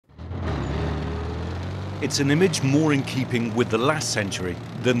It's an image more in keeping with the last century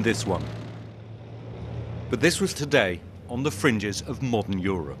than this one. But this was today on the fringes of modern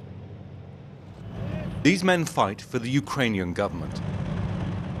Europe. These men fight for the Ukrainian government,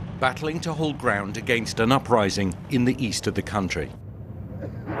 battling to hold ground against an uprising in the east of the country.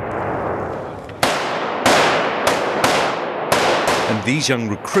 And these young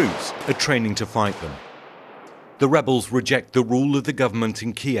recruits are training to fight them. The rebels reject the rule of the government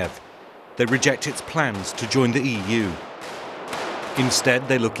in Kiev. They reject its plans to join the EU. Instead,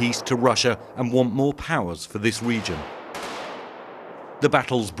 they look east to Russia and want more powers for this region. The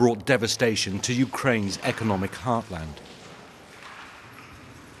battles brought devastation to Ukraine's economic heartland.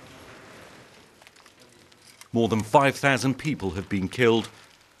 More than 5,000 people have been killed,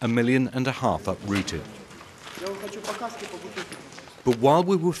 1.5 million uprooted. But while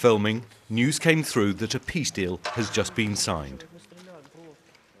we were filming, news came through that a peace deal has just been signed.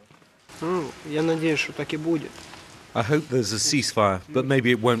 I hope there's a ceasefire, but maybe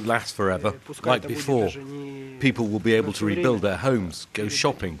it won't last forever, like before. People will be able to rebuild their homes, go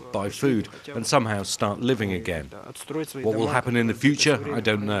shopping, buy food, and somehow start living again. What will happen in the future, I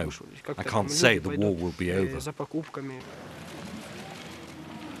don't know. I can't say the war will be over.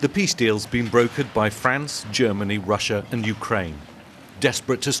 The peace deal's been brokered by France, Germany, Russia and Ukraine,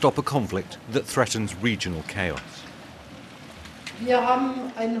 desperate to stop a conflict that threatens regional chaos.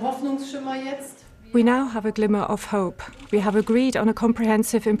 We now have a glimmer of hope. We have agreed on a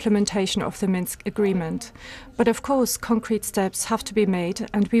comprehensive implementation of the Minsk agreement. But of course, concrete steps have to be made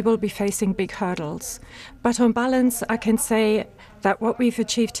and we will be facing big hurdles. But on balance, I can say that what we've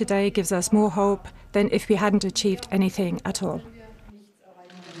achieved today gives us more hope than if we hadn't achieved anything at all.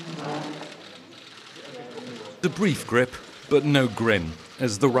 The brief grip, but no grin,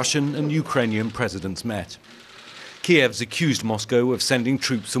 as the Russian and Ukrainian presidents met. Kiev's accused Moscow of sending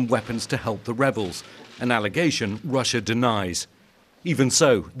troops and weapons to help the rebels, an allegation Russia denies. Even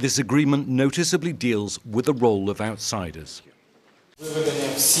so, this agreement noticeably deals with the role of outsiders.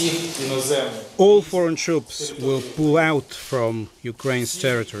 All foreign troops will pull out from Ukraine's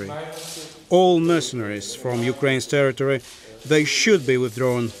territory. All mercenaries from Ukraine's territory, they should be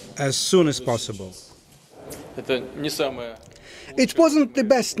withdrawn as soon as possible. It wasn't the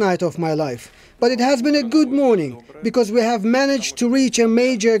best night of my life, but it has been a good morning because we have managed to reach a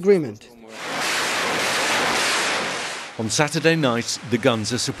major agreement. On Saturday night, the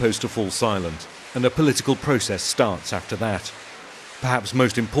guns are supposed to fall silent, and a political process starts after that. Perhaps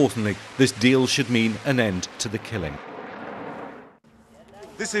most importantly, this deal should mean an end to the killing.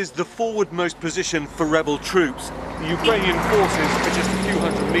 This is the forwardmost position for rebel troops. The Ukrainian forces are just a few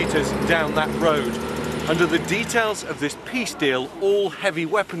hundred meters down that road. Under the details of this peace deal, all heavy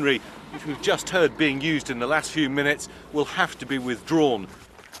weaponry, which we've just heard being used in the last few minutes, will have to be withdrawn.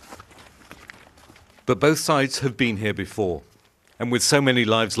 But both sides have been here before, and with so many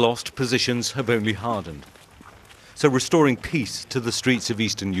lives lost, positions have only hardened. So restoring peace to the streets of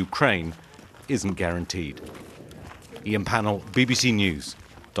eastern Ukraine isn't guaranteed. Pannell, BBC News,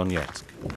 Donetsk.